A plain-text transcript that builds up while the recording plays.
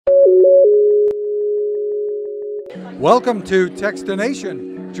Welcome to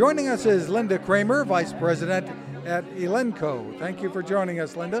Textination. Joining us is Linda Kramer, Vice President at Elenco. Thank you for joining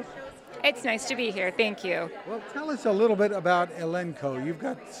us, Linda. It's nice to be here. Thank you. Well, tell us a little bit about Elenco. You've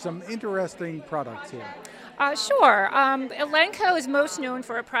got some interesting products here. Sure. Elenco is most known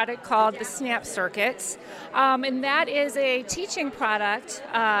for a product called the Snap Circuits, and that is a teaching product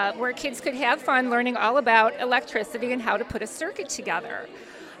where kids could have fun learning all about electricity and how to put a circuit together.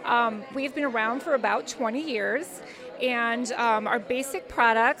 We've been around for about 20 years, and our basic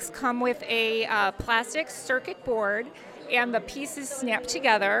products come with a plastic circuit board, and the pieces snap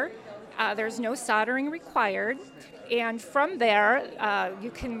together. There's no soldering required, and from there you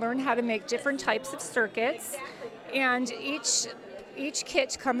can learn how to make different types of circuits, and each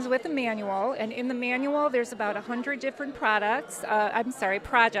kit comes with a manual, and in the manual there's about 100 different projects,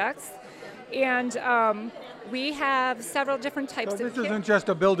 and we have several different types of kits. So this isn't just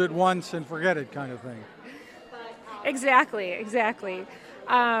a build it once and forget it kind of thing. Exactly.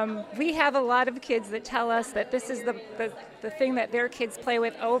 We have a lot of kids that tell us that this is the thing that their kids play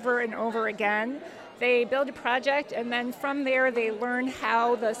with over and over again. They build a project, and then from there they learn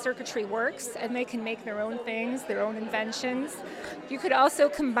how the circuitry works, and they can make their own things, their own inventions. You could also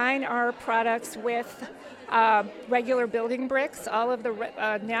combine our products with regular building bricks. All of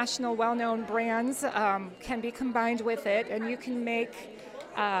the national well-known brands can be combined with it, and you can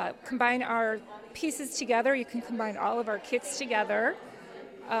combine our pieces together. You can combine all of our kits together.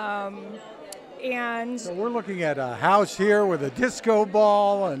 And so we're looking at a house here with a disco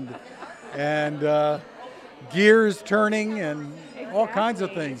ball and gears turning and all kinds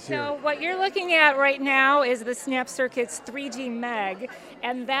of things here. So what you're looking at right now is the Snap Circuits 3D Meg,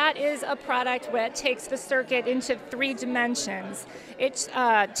 and that is a product that takes the circuit into 3 dimensions. It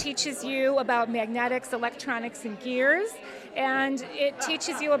teaches you about magnetics, electronics, and gears, and it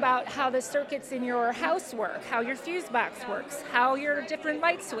teaches you about how the circuits in your house work, how your fuse box works, how your different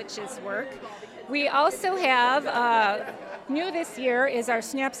light switches work. We also have, new this year, is our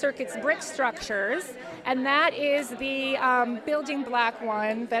Snap Circuits brick structures, and that is the building block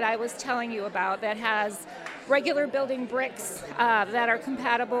one that I was telling you about that has regular building bricks that are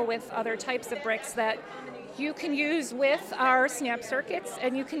compatible with other types of bricks that you can use with our Snap Circuits,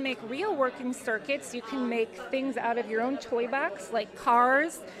 and you can make real working circuits. You can make things out of your own toy box, like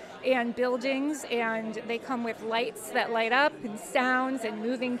cars and buildings, and they come with lights that light up and sounds and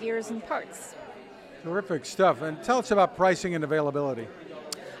moving gears and parts. Terrific stuff. And tell us about pricing and availability.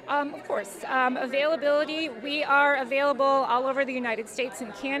 Of course. Availability, we are available all over the United States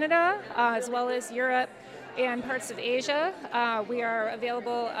and Canada, as well as Europe and parts of Asia. We are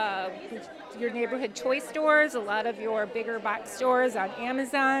available with your neighborhood toy stores, a lot of your bigger box stores on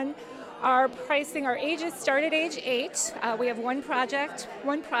Amazon. Our pricing, our ages start at age 8. We have one product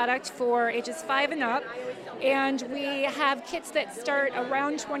for ages 5 and up. And we have kits that start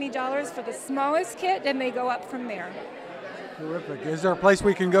around $20 for the smallest kit, and they go up from there. Terrific. Is there a place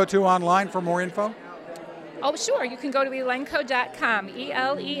we can go to online for more info? Oh, sure. You can go to elenco.com,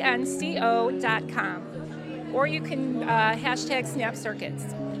 elenco.com. Or you can hashtag Snap Circuits.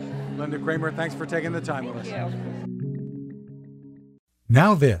 Linda Kramer, thanks for taking the time with us. Thank you.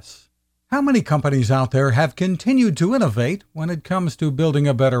 Now this. How many companies out there have continued to innovate when it comes to building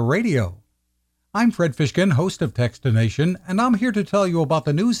a better radio? I'm Fred Fishkin, host of Textination, and I'm here to tell you about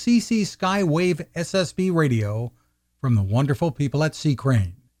the new CC Skywave SSB radio from the wonderful people at C.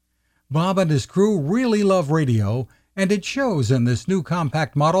 Crane. Bob and his crew really love radio, and it shows in this new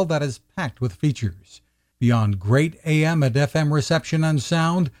compact model that is packed with features. Beyond great AM and FM reception and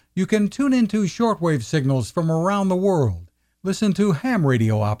sound, you can tune into shortwave signals from around the world, listen to ham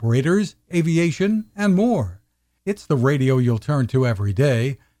radio operators, aviation, and more. It's the radio you'll turn to every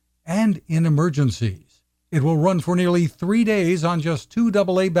day, and in emergencies. It will run for nearly 3 days on just 2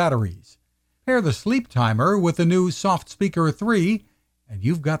 AA batteries. Pair the sleep timer with the new Soft Speaker 3, and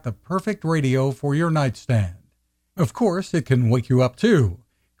you've got the perfect radio for your nightstand. Of course, it can wake you up too.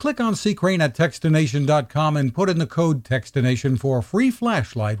 Click on C. Crane at Textination.com and put in the code Textination for a free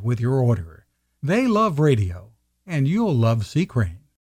flashlight with your order. They love radio, and you'll love C. Crane.